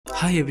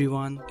Hi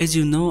everyone, as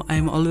you know I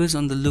am always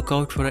on the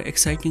lookout for an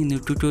exciting new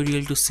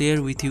tutorial to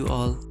share with you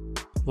all.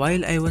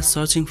 While I was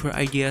searching for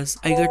ideas,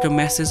 I got a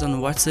message on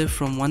WhatsApp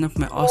from one of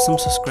my awesome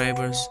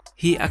subscribers.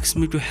 He asked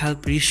me to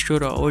help restore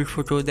an old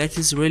photo that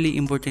is really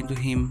important to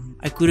him.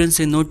 I couldn't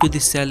say no to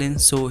this challenge,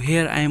 so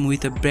here I am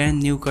with a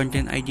brand new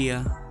content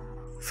idea.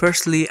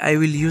 Firstly, I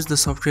will use the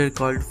software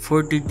called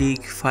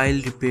 4D File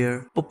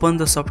Repair. Open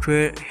the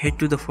software, head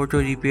to the photo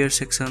repair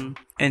section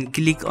and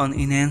click on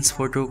Enhance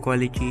Photo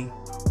Quality.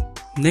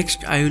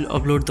 Next, I will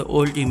upload the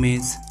old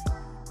image.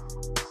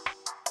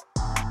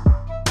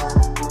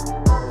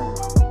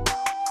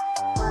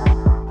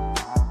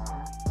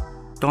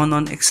 Turn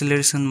on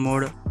acceleration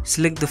mode,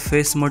 select the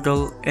face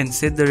model and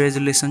set the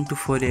resolution to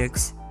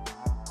 4x.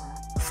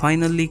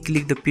 Finally,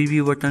 click the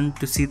preview button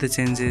to see the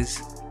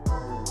changes.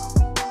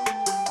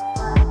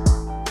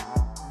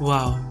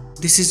 Wow,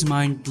 this is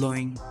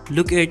mind-blowing.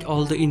 Look at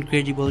all the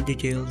incredible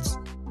details.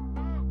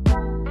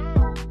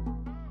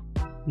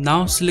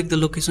 Now select the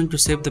location to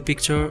save the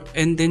picture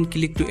and then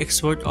click to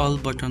export all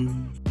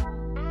button.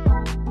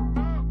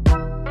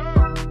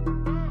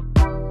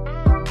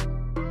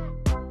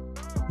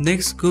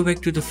 Next, go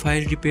back to the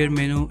file repair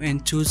menu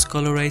and choose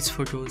Colorize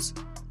Photos.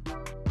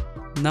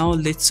 Now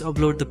let's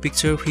upload the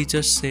picture we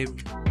just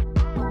saved.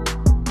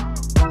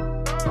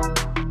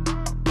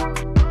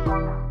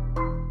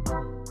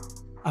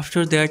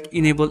 After that,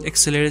 enable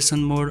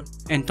acceleration mode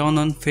and turn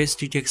on face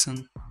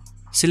detection.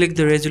 Select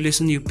the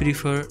resolution you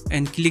prefer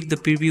and click the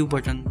preview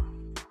button.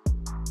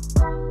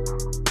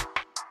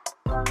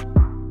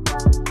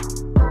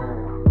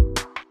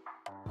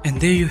 And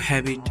there you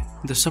have it.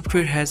 The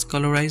software has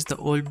colorized the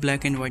old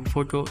black and white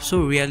photo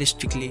so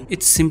realistically.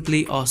 It's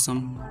simply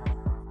awesome.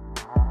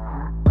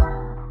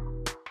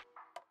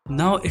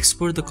 Now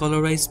export the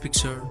colorized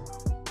picture.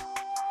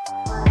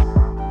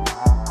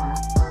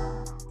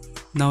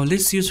 Now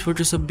let's use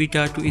Photoshop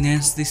Beta to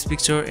enhance this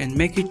picture and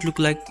make it look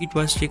like it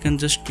was taken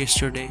just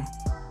yesterday.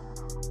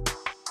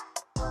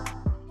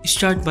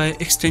 Start by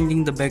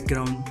extending the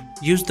background.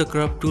 Use the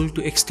crop tool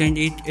to extend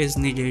it as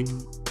needed.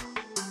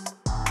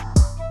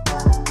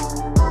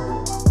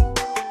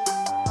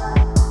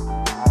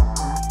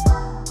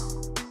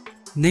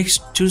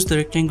 Next, choose the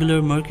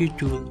rectangular murky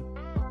tool.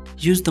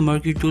 Use the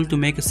murky tool to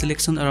make a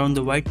selection around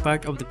the white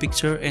part of the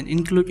picture and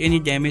include any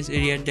damaged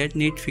area that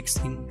need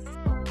fixing.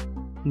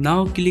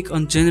 Now click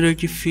on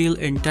Generative Fill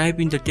and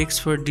type in the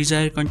text for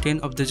desired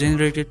content of the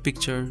generated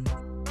picture.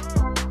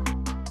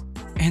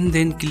 And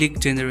then click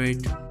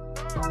Generate.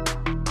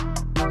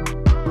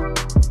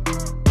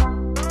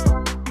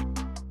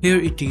 Here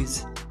it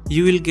is.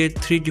 You will get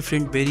 3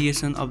 different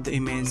variations of the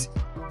image.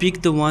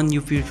 Pick the one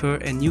you prefer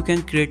and you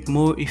can create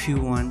more if you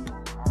want.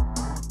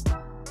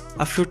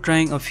 After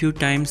trying a few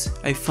times,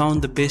 I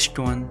found the best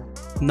one.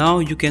 Now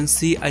you can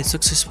see I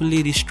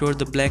successfully restored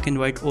the black and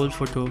white old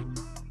photo.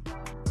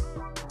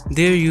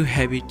 There you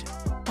have it.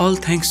 All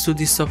thanks to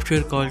this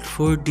software called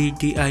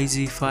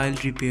 4D File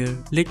Repair.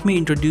 Let me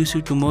introduce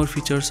you to more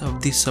features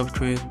of this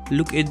software.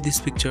 Look at this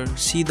picture.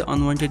 See the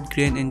unwanted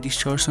grain and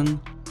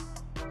distortion?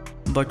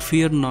 But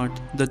fear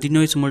not, the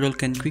denoise model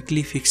can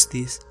quickly fix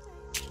this.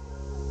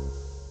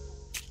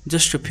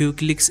 Just a few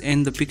clicks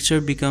and the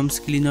picture becomes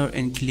cleaner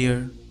and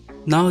clear.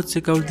 Now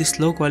check out this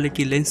low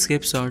quality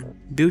landscape shot.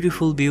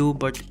 Beautiful view,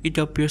 but it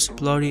appears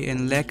blurry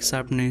and lacks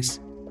sharpness.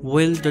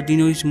 Well, the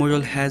denoise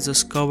model has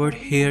us covered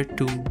here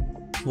too.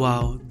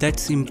 Wow,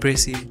 that's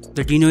impressive.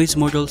 The denoise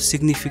model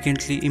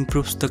significantly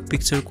improves the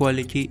picture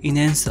quality,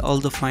 enhances all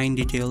the fine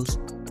details.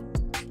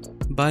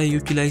 By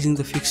utilizing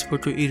the Fix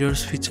Photo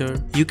Errors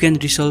feature, you can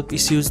resolve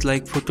issues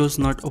like photos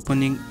not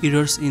opening,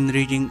 errors in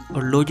reading,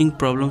 or loading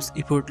problems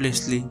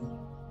effortlessly.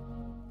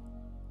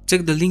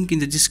 Check the link in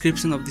the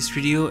description of this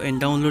video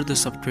and download the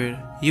software.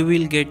 You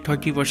will get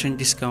 30%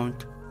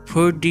 discount.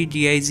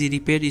 4D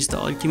Repair is the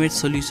ultimate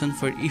solution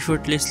for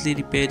effortlessly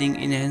repairing,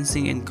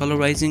 enhancing and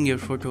colorizing your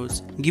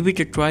photos. Give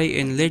it a try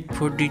and let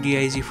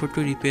 4D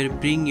Photo Repair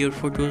bring your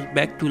photos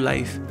back to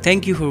life.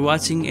 Thank you for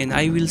watching and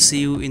I will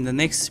see you in the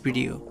next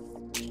video.